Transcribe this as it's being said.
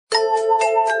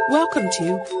Welcome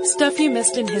to Stuff You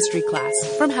Missed in History Class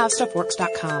from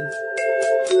HowStuffWorks.com.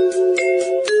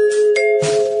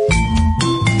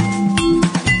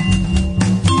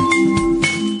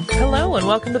 Hello and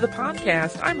welcome to the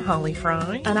podcast. I'm Holly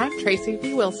Fry. And I'm Tracy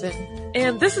V. Wilson.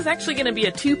 And this is actually going to be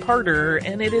a two-parter,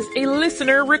 and it is a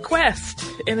listener request.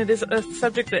 And it is a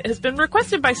subject that has been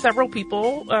requested by several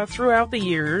people throughout the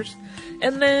years.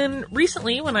 And then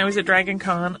recently, when I was at Dragon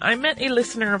Con, I met a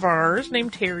listener of ours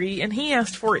named Terry, and he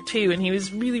asked for it too, and he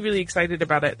was really, really excited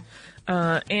about it.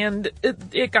 And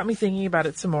it got me thinking about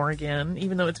it some more again,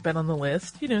 even though it's been on the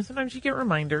list. You know, sometimes you get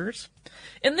reminders.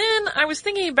 And then I was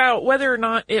thinking about whether or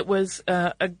not it was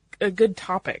a good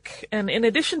topic. And in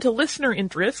addition to listener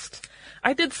interest,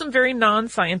 I did some very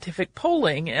non-scientific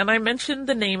polling, and I mentioned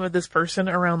the name of this person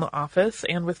around the office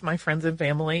and with my friends and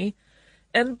family.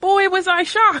 And boy, was I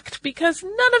shocked, because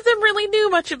none of them really knew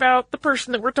much about the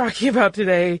person that we're talking about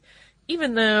today,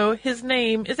 even though his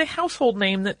name is a household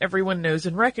name that everyone knows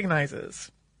and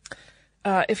recognizes.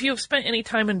 If you have spent any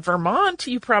time in Vermont,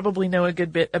 you probably know a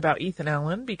good bit about Ethan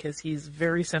Allen, because he's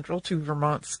very central to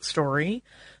Vermont's story.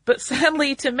 But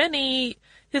sadly, to many,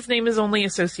 his name is only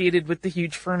associated with the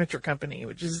huge furniture company,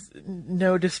 which is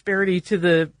no disparity to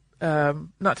the,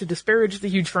 not to disparage the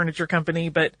huge furniture company,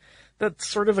 but that's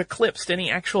sort of eclipsed any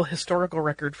actual historical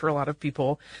record for a lot of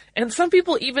people. And some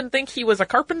people even think he was a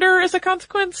carpenter as a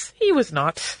consequence. He was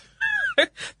not.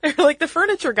 They're like, the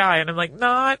furniture guy. And I'm like,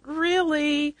 not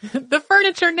really. The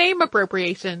furniture name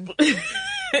appropriation.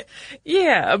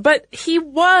 Yeah, but he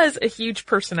was a huge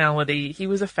personality. He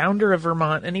was a founder of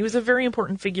Vermont, and he was a very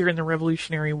important figure in the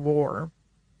Revolutionary War.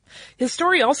 His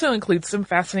story also includes some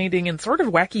fascinating and sort of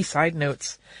wacky side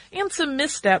notes, and some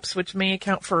missteps which may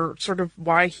account for sort of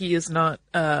why he is not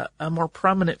a more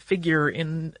prominent figure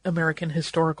in American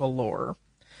historical lore.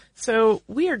 So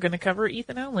we are going to cover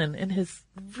Ethan Allen and his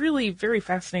really very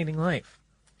fascinating life.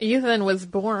 Ethan was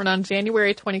born on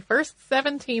January 21st,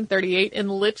 1738 in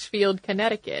Litchfield,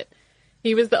 Connecticut.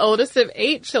 He was the oldest of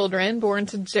 8 children born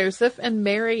to Joseph and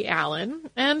Mary Allen,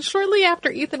 and shortly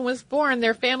after Ethan was born,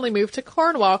 their family moved to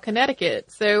Cornwall, Connecticut.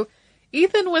 So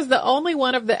Ethan was the only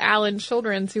one of the Allen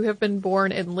children to have been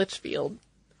born in Litchfield.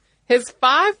 His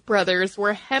 5 brothers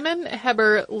were Heman,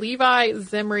 Heber, Levi,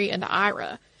 Zimri, and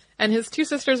Ira, and his 2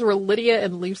 sisters were Lydia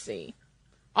and Lucy.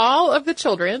 All of the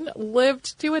children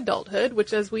lived to adulthood,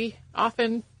 which, as we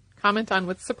often comment on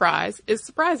with surprise, is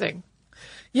surprising.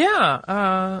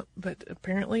 Yeah, but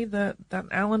apparently that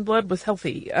Allen blood was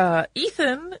healthy.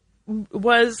 Ethan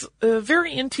was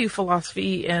very into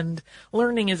philosophy and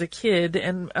learning as a kid,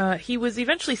 and he was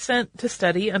eventually sent to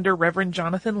study under Reverend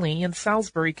Jonathan Lee in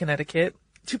Salisbury, Connecticut,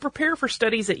 to prepare for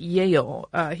studies at Yale.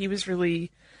 He was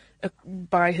really,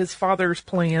 by his father's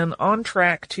plan, on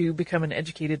track to become an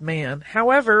educated man.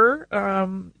 However,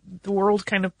 the world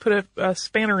kind of put a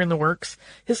spanner in the works.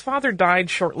 His father died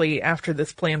shortly after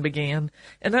this plan began,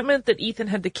 and that meant that Ethan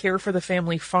had to care for the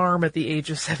family farm at the age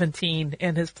of 17,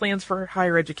 and his plans for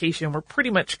higher education were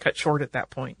pretty much cut short at that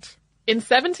point. In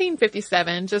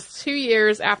 1757, just 2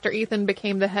 years after Ethan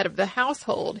became the head of the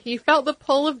household, he felt the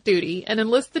pull of duty and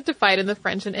enlisted to fight in the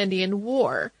French and Indian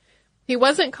War. He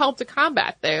wasn't called to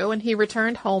combat, though, and he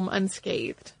returned home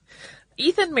unscathed.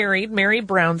 Ethan married Mary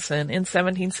Brownson in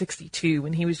 1762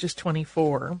 when he was just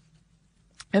 24.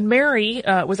 And Mary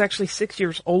was actually 6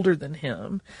 years older than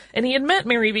him. And he had met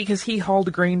Mary because he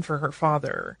hauled grain for her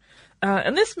father.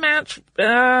 And this match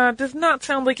does not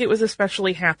sound like it was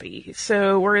especially happy.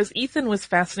 So whereas Ethan was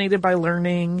fascinated by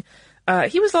learning,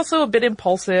 he was also a bit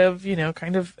impulsive, you know,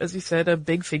 kind of, as you said, a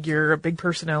big figure, a big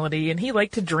personality, and he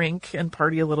liked to drink and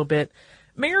party a little bit.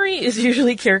 Mary is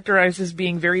usually characterized as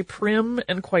being very prim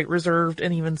and quite reserved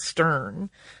and even stern.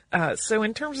 So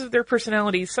in terms of their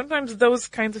personalities, sometimes those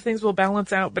kinds of things will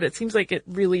balance out, but it seems like it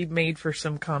really made for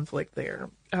some conflict there.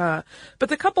 But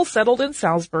the couple settled in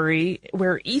Salisbury,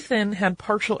 where Ethan had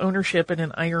partial ownership in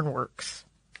an ironworks.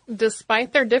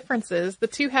 Despite their differences, the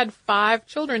two had 5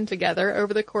 children together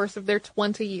over the course of their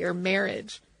 20-year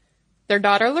marriage. Their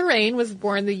daughter Lorraine was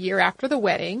born the year after the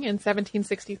wedding in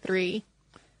 1763.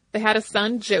 They had a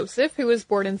son, Joseph, who was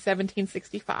born in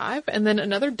 1765, and then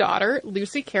another daughter,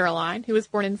 Lucy Caroline, who was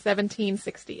born in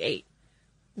 1768.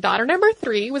 Daughter number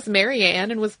 3 was Mary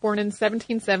Ann and was born in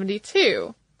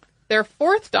 1772. Their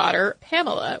 4th daughter,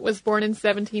 Pamela, was born in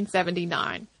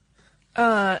 1779.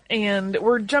 And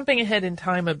we're jumping ahead in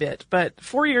time a bit, but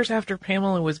 4 years after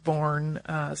Pamela was born,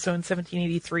 so in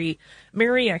 1783,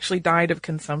 Mary actually died of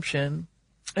consumption.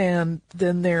 And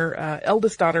then their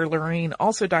eldest daughter, Lorraine,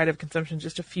 also died of consumption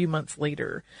just a few months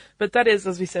later. But that is,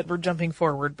 as we said, we're jumping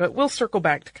forward, but we'll circle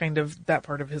back to kind of that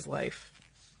part of his life.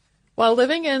 While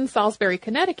living in Salisbury,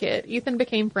 Connecticut, Ethan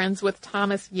became friends with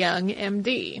Thomas Young,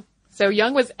 MD. So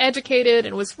Young was educated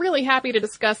and was really happy to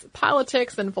discuss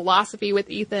politics and philosophy with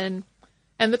Ethan.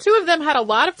 And the two of them had a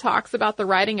lot of talks about the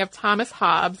writing of Thomas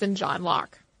Hobbes and John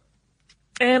Locke.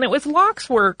 And it was Locke's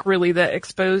work, really, that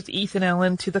exposed Ethan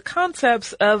Allen to the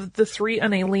concepts of the three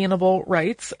unalienable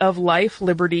rights of life,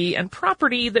 liberty, and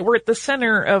property that were at the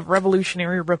center of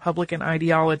revolutionary Republican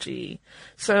ideology.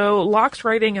 So Locke's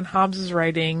writing and Hobbes's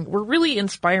writing were really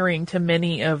inspiring to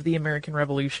many of the American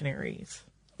revolutionaries.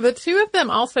 The two of them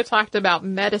also talked about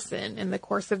medicine in the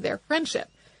course of their friendship.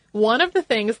 One of the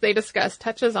things they discussed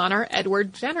touches on our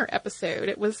Edward Jenner episode.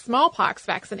 It was smallpox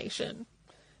vaccination.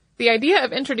 The idea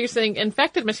of introducing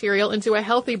infected material into a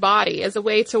healthy body as a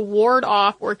way to ward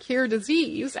off or cure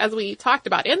disease, as we talked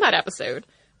about in that episode,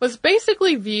 was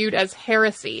basically viewed as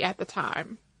heresy at the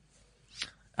time.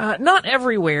 Not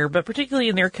everywhere, but particularly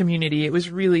in their community, it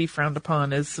was really frowned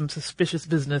upon as some suspicious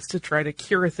business to try to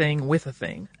cure a thing with a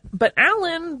thing. But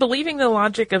Allen, believing the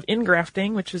logic of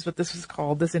ingrafting, which is what this was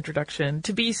called, this introduction,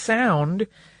 to be sound,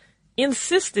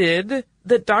 insisted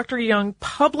that Dr. Young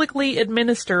publicly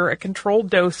administer a controlled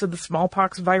dose of the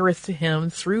smallpox virus to him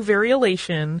through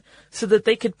variolation so that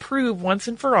they could prove once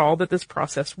and for all that this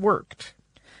process worked.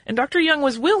 And Dr. Young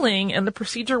was willing, and the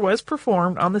procedure was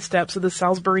performed on the steps of the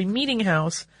Salisbury Meeting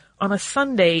House on a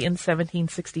Sunday in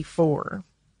 1764.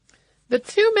 The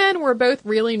two men were both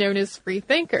really known as free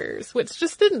thinkers, which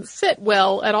just didn't sit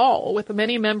well at all with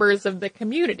many members of the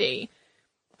community.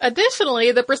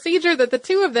 Additionally, the procedure that the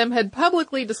two of them had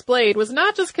publicly displayed was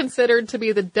not just considered to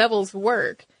be the devil's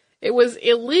work. It was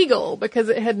illegal because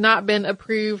it had not been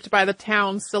approved by the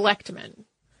town's selectmen.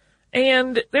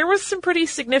 And there was some pretty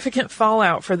significant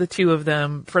fallout for the two of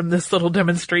them from this little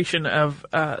demonstration of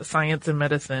science and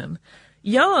medicine.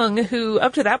 Young, who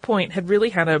up to that point had really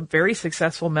had a very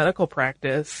successful medical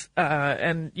practice,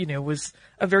 and, was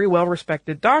a very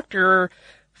well-respected doctor,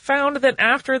 found that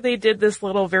after they did this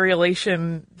little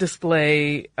variolation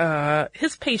display,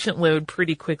 his patient load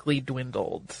pretty quickly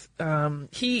dwindled.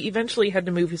 He eventually had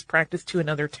to move his practice to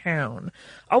another town.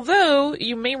 Although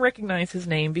you may recognize his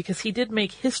name because he did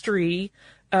make history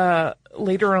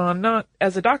later on, not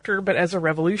as a doctor, but as a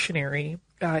revolutionary.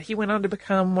 He went on to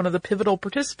become one of the pivotal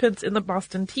participants in the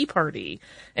Boston Tea Party.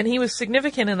 And he was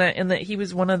significant in that he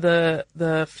was one of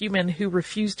the few men who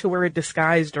refused to wear a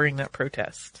disguise during that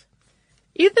protest.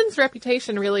 Ethan's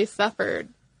reputation really suffered.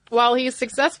 While he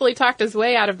successfully talked his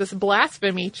way out of this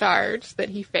blasphemy charge that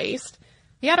he faced,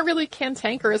 he had a really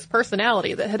cantankerous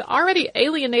personality that had already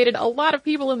alienated a lot of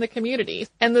people in the community,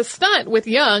 and the stunt with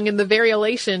Young and the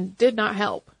variolation did not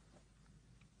help.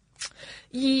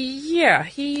 Yeah,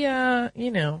 he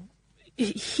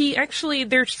actually,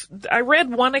 I read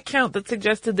one account that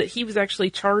suggested that he was actually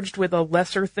charged with a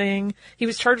lesser thing. He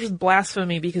was charged with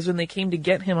blasphemy because when they came to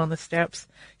get him on the steps,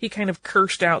 he kind of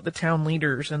cursed out the town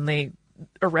leaders and they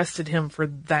arrested him for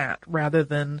that rather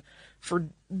than for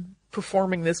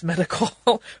performing this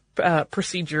medical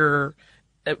procedure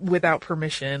without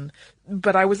permission.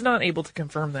 But I was not able to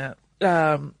confirm that.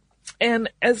 And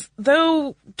as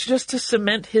though just to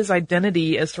cement his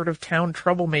identity as sort of town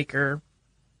troublemaker,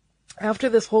 after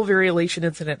this whole variolation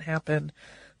incident happened,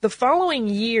 the following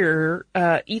year,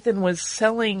 Ethan was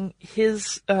selling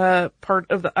his part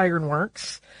of the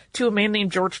ironworks to a man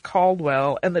named George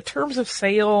Caldwell, and the terms of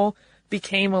sale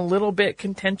became a little bit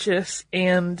contentious,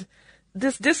 and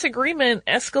this disagreement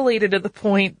escalated to the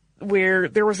point where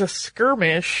there was a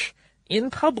skirmish in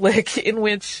public in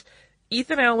which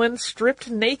Ethan Allen stripped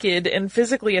naked and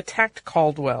physically attacked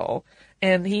Caldwell.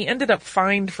 And he ended up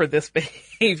fined for this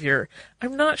behavior.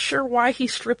 I'm not sure why he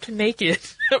stripped naked,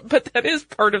 but that is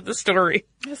part of the story.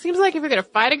 It seems like if you're going to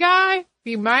fight a guy,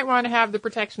 you might want to have the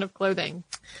protection of clothing.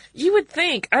 You would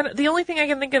think. The only thing I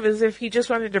can think of is if he just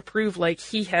wanted to prove, like,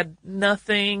 he had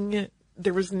nothing,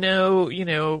 there was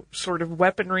no, sort of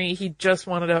weaponry, he just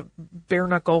wanted a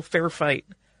bare-knuckle fair fight.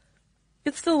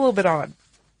 It's still a little bit odd.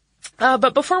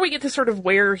 But before we get to sort of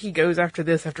where he goes after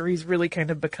this, after he's really kind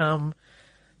of become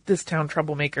this town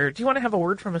troublemaker, do you want to have a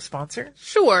word from a sponsor?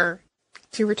 Sure.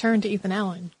 To return to Ethan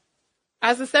Allen.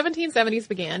 As the 1770s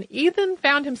began, Ethan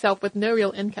found himself with no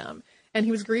real income, and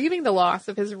he was grieving the loss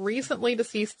of his recently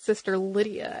deceased sister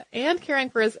Lydia, and caring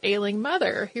for his ailing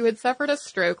mother, who had suffered a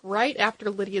stroke right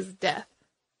after Lydia's death.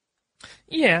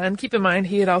 Yeah, and keep in mind,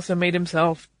 he had also made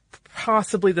himself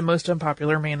possibly the most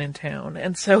unpopular man in town.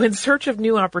 And so in search of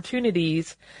new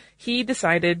opportunities, he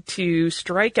decided to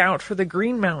strike out for the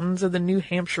Green Mountains of the New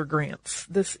Hampshire Grants.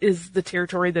 This is the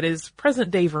territory that is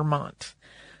present-day Vermont.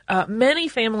 Many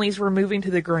families were moving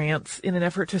to the Grants in an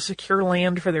effort to secure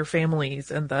land for their families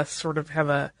and thus sort of have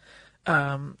a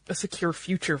a secure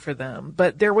future for them.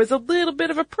 But there was a little bit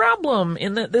of a problem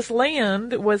in that this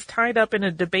land was tied up in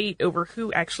a debate over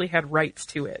who actually had rights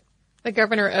to it. The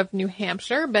governor of New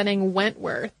Hampshire, Benning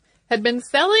Wentworth, had been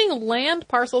selling land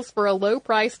parcels for a low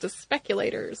price to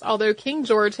speculators, although King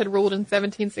George had ruled in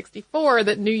 1764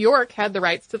 that New York had the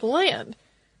rights to the land.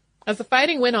 As the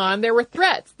fighting went on, there were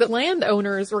threats that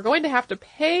landowners were going to have to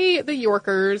pay the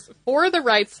Yorkers for the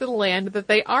rights to the land that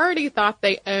they already thought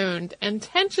they owned, and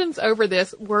tensions over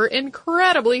this were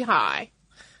incredibly high.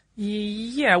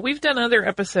 Yeah, we've done other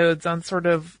episodes on sort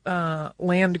of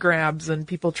land grabs and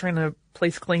people trying to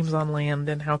place claims on land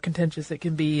and how contentious it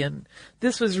can be, and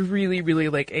this was really, really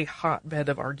like a hotbed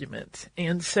of argument.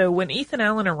 And so when Ethan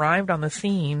Allen arrived on the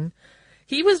scene,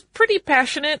 he was pretty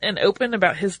passionate and open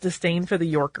about his disdain for the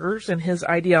Yorkers and his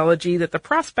ideology that the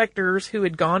prospectors who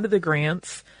had gone to the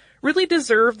grants really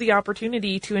deserved the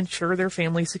opportunity to ensure their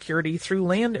family security through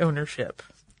land ownership.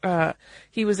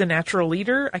 He was a natural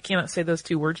leader. I cannot say those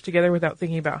two words together without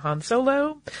thinking about Han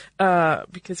Solo,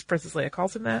 because Princess Leia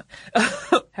calls him that,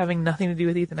 having nothing to do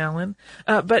with Ethan Allen.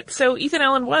 But so Ethan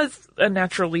Allen was a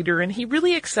natural leader, and he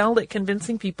really excelled at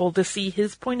convincing people to see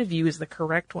his point of view as the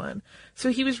correct one.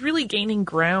 So he was really gaining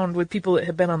ground with people that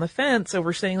had been on the fence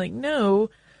over saying, like,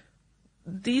 no,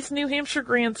 these New Hampshire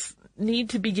grants need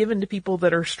to be given to people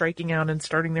that are striking out and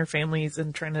starting their families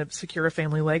and trying to secure a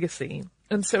family legacy.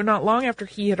 And so not long after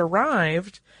he had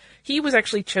arrived, he was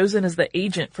actually chosen as the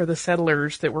agent for the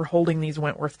settlers that were holding these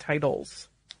Wentworth titles.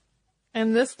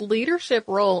 In this leadership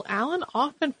role, Allen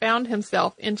often found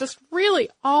himself in just really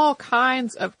all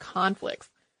kinds of conflicts.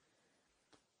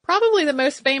 Probably the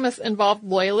most famous involved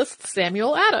loyalist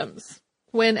Samuel Adams.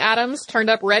 When Adams turned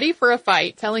up ready for a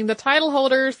fight, telling the title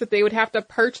holders that they would have to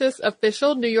purchase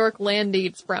official New York land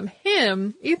deeds from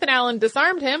him, Ethan Allen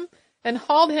disarmed him and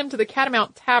hauled him to the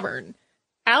Catamount Tavern.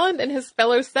 Allen and his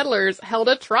fellow settlers held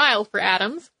a trial for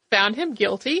Adams, found him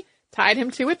guilty, tied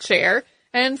him to a chair,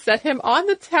 and set him on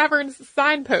the tavern's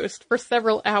signpost for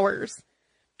several hours.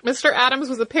 Mr. Adams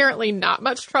was apparently not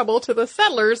much trouble to the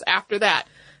settlers after that.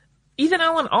 Ethan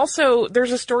Allen also,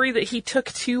 there's a story that he took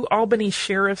two Albany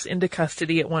sheriffs into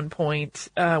custody at one point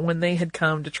when they had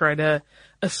come to try to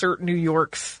assert New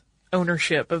York's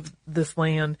ownership of this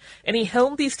land. And he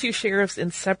held these two sheriffs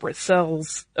in separate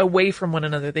cells away from one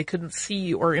another. They couldn't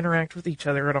see or interact with each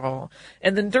other at all.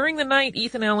 And then during the night,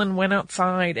 Ethan Allen went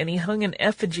outside and he hung an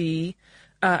effigy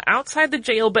outside the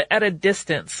jail, but at a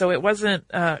distance, so it wasn't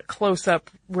close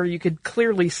up where you could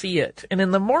clearly see it. And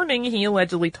in the morning, he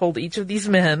allegedly told each of these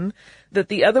men that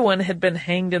the other one had been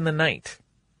hanged in the night.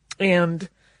 And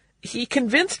he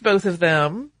convinced both of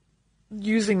them,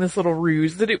 using this little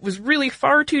ruse, that it was really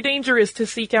far too dangerous to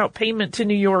seek out payment to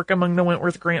New York among the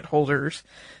Wentworth grant holders.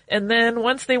 And then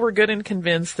once they were good and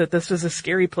convinced that this was a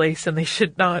scary place and they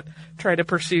should not try to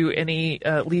pursue any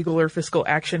legal or fiscal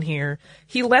action here,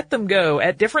 he let them go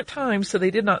at different times so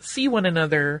they did not see one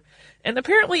another. And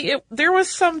apparently there was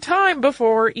some time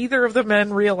before either of the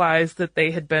men realized that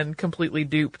they had been completely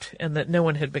duped and that no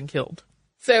one had been killed.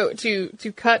 So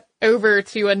to cut over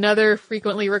to another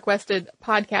frequently requested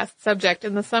podcast subject,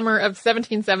 in the summer of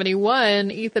 1771,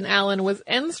 Ethan Allen was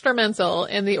instrumental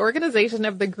in the organization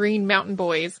of the Green Mountain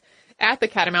Boys at the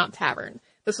Catamount Tavern.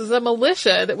 This was a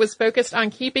militia that was focused on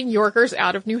keeping Yorkers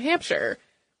out of New Hampshire.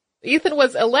 Ethan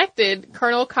was elected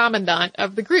Colonel Commandant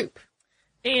of the group.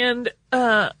 And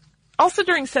also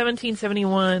during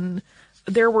 1771,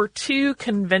 there were two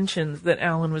conventions that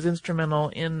Allen was instrumental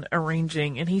in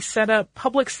arranging, and he set up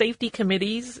public safety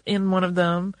committees in one of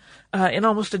them, in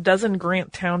almost a dozen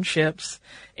grant townships.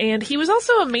 And he was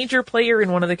also a major player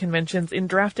in one of the conventions in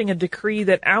drafting a decree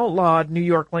that outlawed New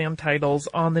York land titles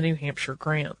on the New Hampshire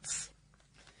grants.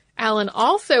 Allen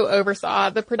also oversaw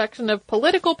the production of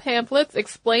political pamphlets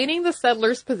explaining the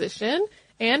settlers' position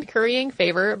and currying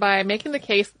favor by making the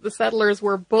case that the settlers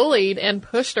were bullied and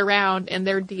pushed around in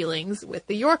their dealings with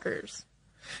the Yorkers.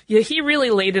 Yeah, he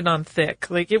really laid it on thick.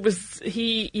 Like, it was,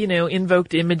 he,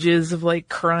 invoked images of, like,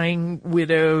 crying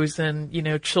widows and,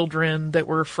 children that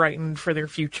were frightened for their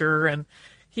future. And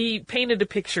he painted a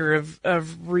picture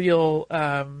of real,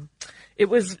 it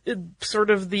was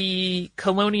sort of the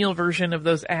colonial version of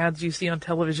those ads you see on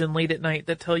television late at night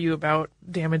that tell you about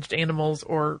damaged animals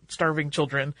or starving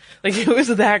children. Like, it was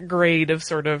that grade of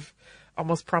sort of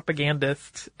almost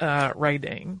propagandist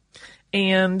writing.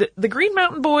 And the Green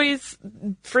Mountain Boys,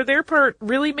 for their part,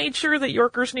 really made sure that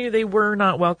Yorkers knew they were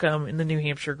not welcome in the New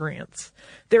Hampshire grants.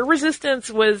 Their resistance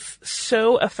was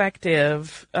so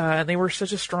effective, and they were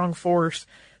such a strong force,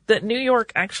 that New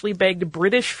York actually begged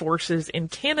British forces in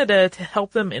Canada to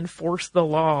help them enforce the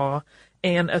law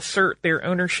and assert their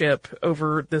ownership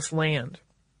over this land.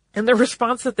 And the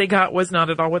response that they got was not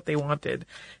at all what they wanted.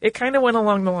 It kind of went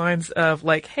along the lines of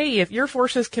like, hey, if your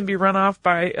forces can be run off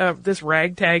by this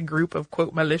ragtag group of,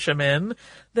 quote, militiamen,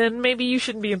 then maybe you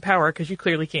shouldn't be in power because you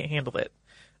clearly can't handle it.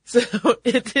 So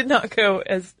it did not go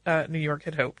as New York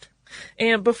had hoped.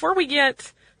 And before we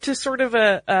get to sort of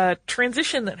a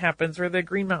transition that happens where the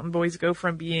Green Mountain Boys go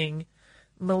from being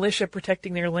militia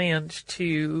protecting their land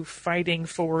to fighting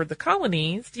for the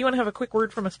colonies, do you want to have a quick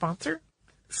word from a sponsor?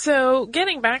 So,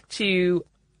 getting back to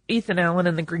Ethan Allen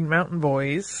and the Green Mountain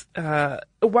Boys,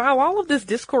 while all of this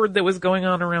discord that was going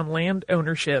on around land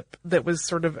ownership that was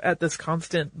sort of at this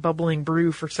constant bubbling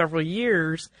brew for several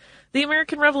years, the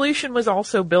American Revolution was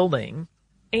also building.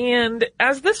 And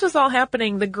as this was all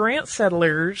happening, the Grant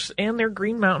settlers and their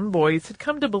Green Mountain Boys had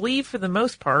come to believe, for the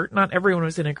most part, not everyone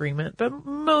was in agreement, but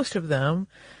most of them,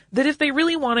 that if they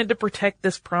really wanted to protect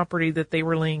this property that they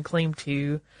were laying claim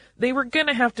to, they were going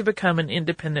to have to become an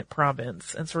independent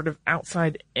province and sort of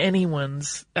outside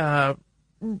anyone's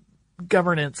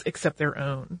governance except their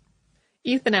own.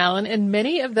 Ethan Allen and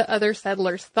many of the other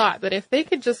settlers thought that if they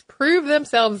could just prove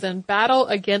themselves in battle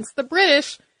against the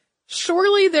British,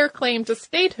 surely their claim to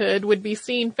statehood would be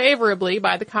seen favorably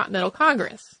by the Continental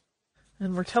Congress.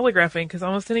 And we're telegraphing because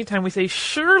almost any time we say,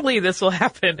 surely this will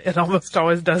happen, it almost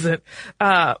always doesn't.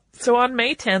 So on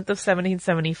May 10th of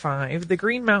 1775, the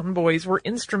Green Mountain Boys were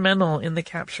instrumental in the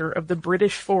capture of the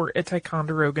British fort at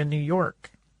Ticonderoga, New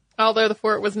York. Although the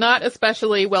fort was not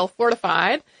especially well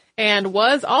fortified and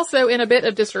was also in a bit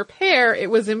of disrepair, it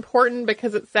was important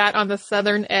because it sat on the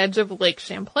southern edge of Lake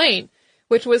Champlain,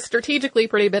 which was strategically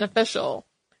pretty beneficial.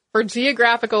 For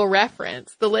geographical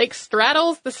reference, the lake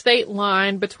straddles the state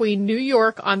line between New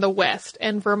York on the west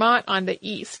and Vermont on the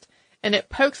east, and it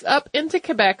pokes up into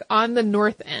Quebec on the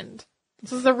north end.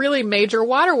 This is a really major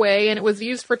waterway, and it was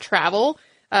used for travel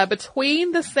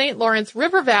between the St. Lawrence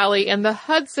River Valley and the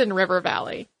Hudson River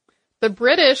Valley. The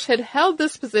British had held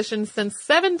this position since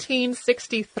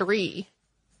 1763.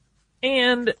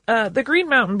 And the Green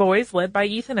Mountain Boys, led by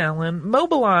Ethan Allen,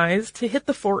 mobilized to hit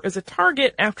the fort as a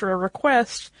target after a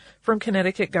request from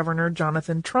Connecticut Governor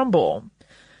Jonathan Trumbull.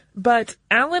 But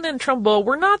Allen and Trumbull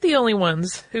were not the only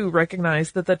ones who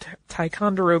recognized that the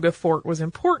Ticonderoga fort was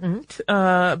important.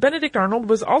 Benedict Arnold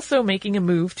was also making a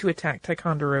move to attack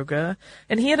Ticonderoga,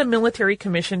 and he had a military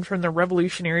commission from the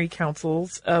Revolutionary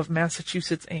Councils of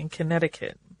Massachusetts and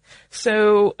Connecticut.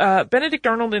 So, Benedict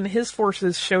Arnold and his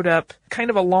forces showed up kind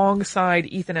of alongside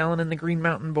Ethan Allen and the Green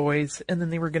Mountain Boys, and then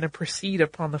they were going to proceed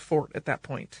upon the fort at that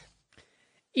point.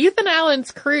 Ethan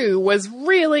Allen's crew was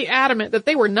really adamant that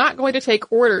they were not going to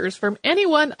take orders from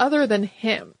anyone other than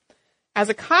him. As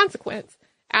a consequence,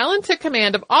 Allen took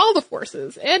command of all the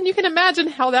forces, and you can imagine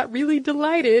how that really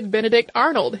delighted Benedict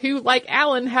Arnold, who, like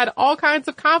Allen, had all kinds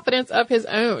of confidence of his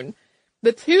own.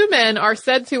 The two men are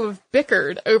said to have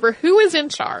bickered over who is in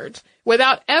charge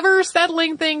without ever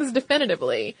settling things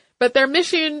definitively, but their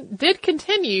mission did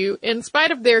continue in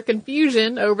spite of their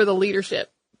confusion over the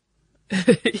leadership.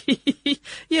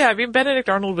 Yeah, I mean, Benedict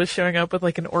Arnold was showing up with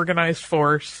like an organized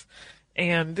force,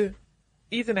 and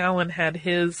Ethan Allen had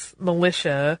his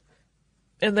militia,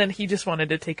 and then he just wanted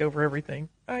to take over everything.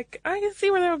 I can see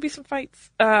where there would be some fights.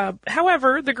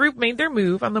 However, the group made their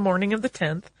move on the morning of the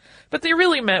 10th, but they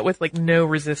really met with like no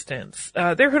resistance.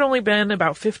 There had only been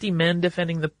about 50 men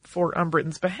defending the fort on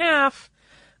Britain's behalf,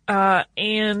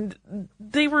 and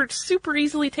they were super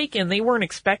easily taken. They weren't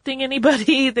expecting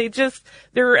anybody.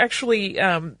 There are actually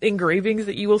engravings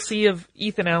that you will see of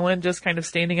Ethan Allen just kind of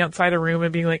standing outside a room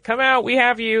and being like, "Come out, we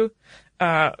have you."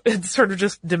 It's sort of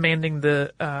just demanding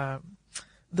the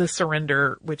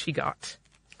surrender, which he got.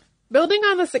 Building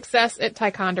on the success at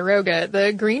Ticonderoga,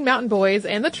 the Green Mountain Boys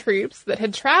and the troops that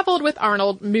had traveled with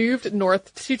Arnold moved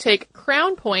north to take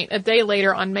Crown Point a day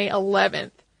later on May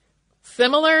 11th.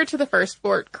 Similar to the first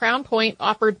fort, Crown Point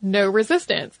offered no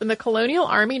resistance, and the colonial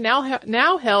army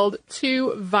now held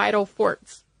two vital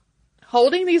forts.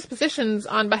 Holding these positions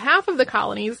on behalf of the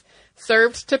colonies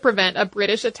served to prevent a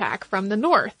British attack from the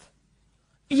north.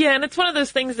 Yeah, and it's one of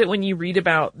those things that when you read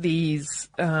about these,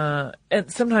 and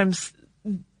sometimes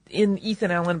in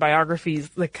Ethan Allen biographies,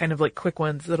 like kind of like quick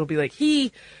ones, that'll be like,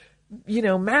 he,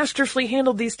 masterfully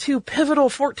handled these two pivotal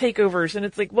fort takeovers. And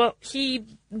it's like, well, he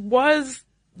was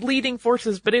leading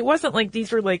forces, but it wasn't like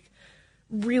these were like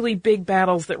really big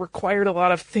battles that required a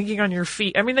lot of thinking on your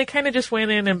feet. I mean, they kind of just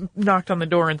went in and knocked on the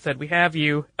door and said, "We have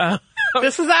you.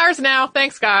 This is ours now.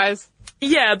 Thanks, guys."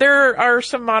 Yeah, there are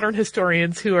some modern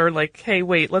historians who are like, "Hey,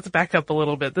 wait, let's back up a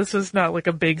little bit. This was not like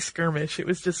a big skirmish. It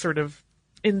was just sort of,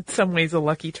 in some ways, a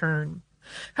lucky turn."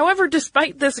 However,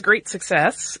 despite this great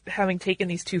success, having taken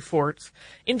these 2 forts,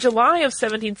 in July of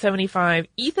 1775,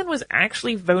 Ethan was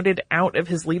actually voted out of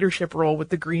his leadership role with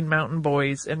the Green Mountain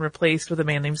Boys and replaced with a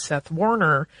man named Seth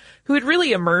Warner, who had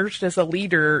really emerged as a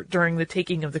leader during the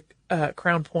taking of the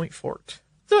Crown Point Fort.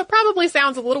 So it probably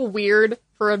sounds a little weird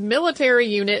for a military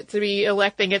unit to be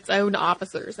electing its own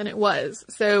officers, and it was.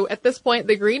 So at this point,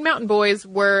 the Green Mountain Boys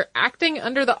were acting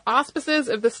under the auspices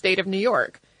of the state of New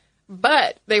York,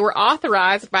 but they were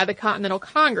authorized by the Continental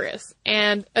Congress.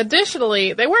 And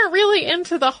additionally, they weren't really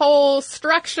into the whole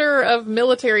structure of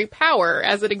military power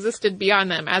as it existed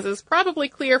beyond them, as is probably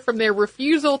clear from their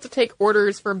refusal to take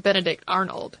orders from Benedict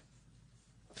Arnold.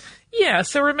 Yeah,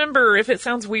 so remember, if it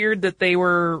sounds weird that they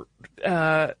were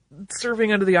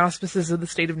serving under the auspices of the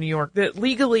state of New York, that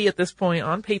legally at this point,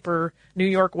 on paper, New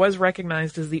York was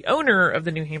recognized as the owner of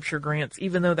the New Hampshire grants,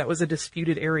 even though that was a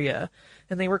disputed area.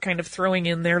 And they were kind of throwing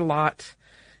in their lot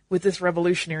with this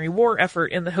Revolutionary War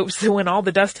effort in the hopes that when all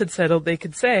the dust had settled, they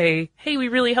could say, hey, we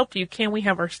really helped you. Can we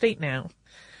have our state now?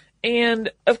 And,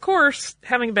 of course,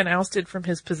 having been ousted from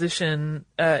his position,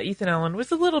 Ethan Allen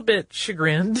was a little bit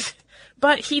chagrined.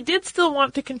 But he did still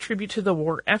want to contribute to the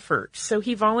war effort, so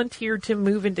he volunteered to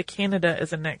move into Canada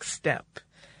as a next step.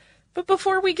 But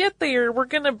before we get there, we're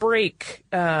going to break,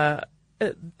 and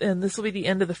this will be the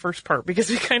end of the first part, because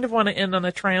we kind of want to end on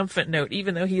a triumphant note.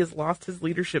 Even though he has lost his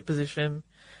leadership position,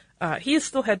 he has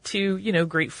still had 2,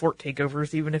 great fort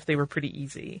takeovers, even if they were pretty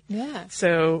easy. Yeah.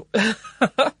 So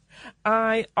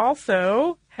I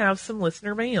also have some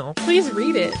listener mail. Please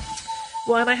read it.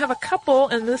 Well, and I have a couple,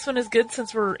 and this one is good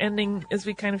since we're ending as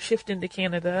we kind of shift into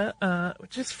Canada,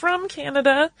 which is from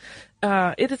Canada.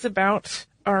 It is about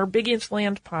our Big Inch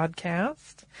Land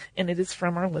podcast, and it is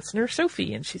from our listener,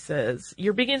 Sophie, and she says,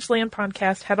 your Big Inch Land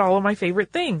podcast had all of my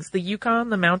favorite things, the Yukon,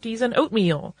 the Mounties, and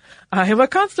oatmeal. I am a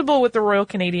constable with the Royal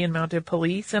Canadian Mounted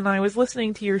Police, and I was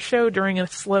listening to your show during a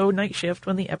slow night shift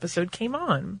when the episode came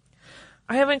on.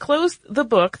 I have enclosed the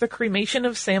book, The Cremation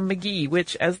of Sam McGee,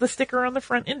 which, as the sticker on the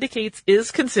front indicates, is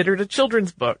considered a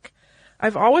children's book.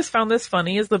 I've always found this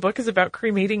funny, as the book is about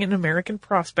cremating an American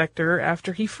prospector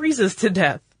after he freezes to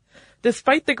death.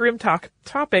 Despite the grim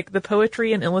topic, the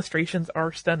poetry and illustrations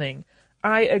are stunning.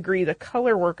 I agree. The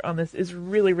color work on this is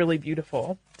really, really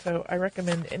beautiful. So I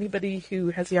recommend anybody who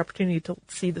has the opportunity to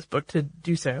see this book to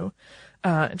do so.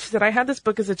 And she said, I had this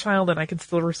book as a child and I can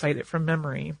still recite it from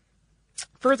memory.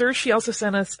 Further, she also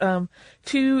sent us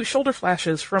 2 shoulder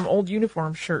flashes from old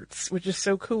uniform shirts, which is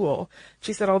so cool.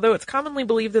 She said, although it's commonly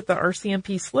believed that the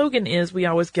RCMP slogan is, we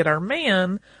always get our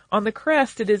man, on the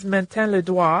crest it is maintain le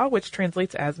droit, which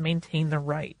translates as maintain the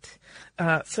right.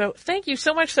 So thank you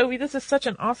so much, Sophie. This is such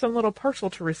an awesome little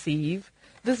parcel to receive.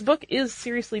 This book is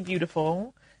seriously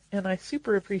beautiful, and I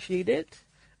super appreciate it.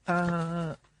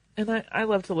 And I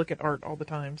love to look at art all the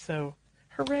time, so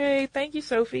hooray. Thank you,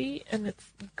 Sophie. And it's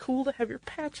cool to have your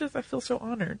patches. I feel so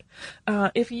honored.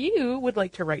 If you would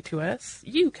like to write to us,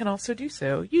 you can also do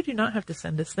so. You do not have to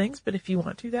send us things, but if you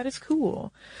want to, that is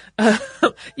cool.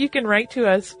 You can write to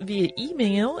us via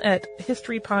email at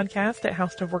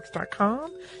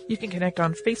historypodcast@howstuffworks.com. You can connect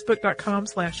on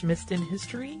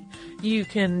facebook.com/missedinhistory. You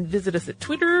can visit us at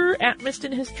Twitter at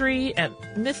missedinhistory, at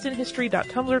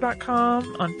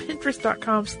missedinhistory.tumblr.com, on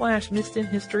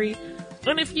pinterest.com/missedinhistory.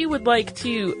 And if you would like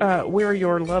to wear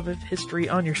your love of history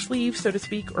on your sleeve, so to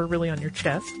speak, or really on your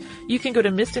chest, you can go to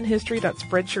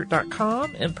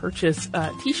missedinhistory.spreadshirt.com and purchase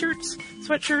t-shirts,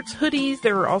 sweatshirts, hoodies.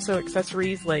 There are also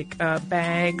accessories like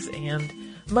bags and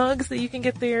mugs that you can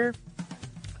get there.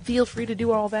 Feel free to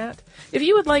do all that. If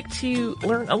you would like to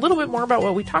learn a little bit more about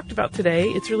what we talked about today,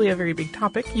 it's really a very big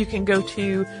topic. You can go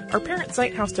to our parent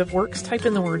site, How Stuff Works, type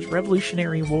in the words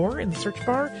Revolutionary War in the search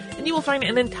bar, and you will find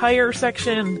an entire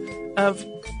section of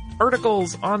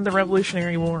articles on the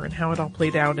Revolutionary War and how it all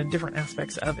played out and different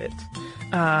aspects of it.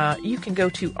 You can go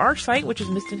to our site, which is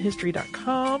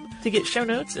missedinhistory.com, to get show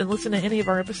notes and listen to any of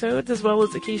our episodes, as well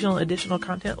as occasional additional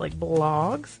content like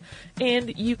blogs.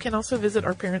 And you can also visit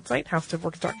our parent site,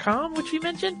 howstuffworks.com, which we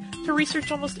mentioned, to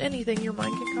research almost anything your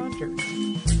mind can conjure.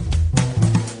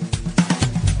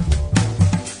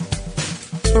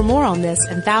 For more on this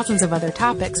and thousands of other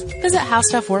topics, visit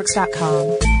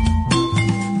howstuffworks.com.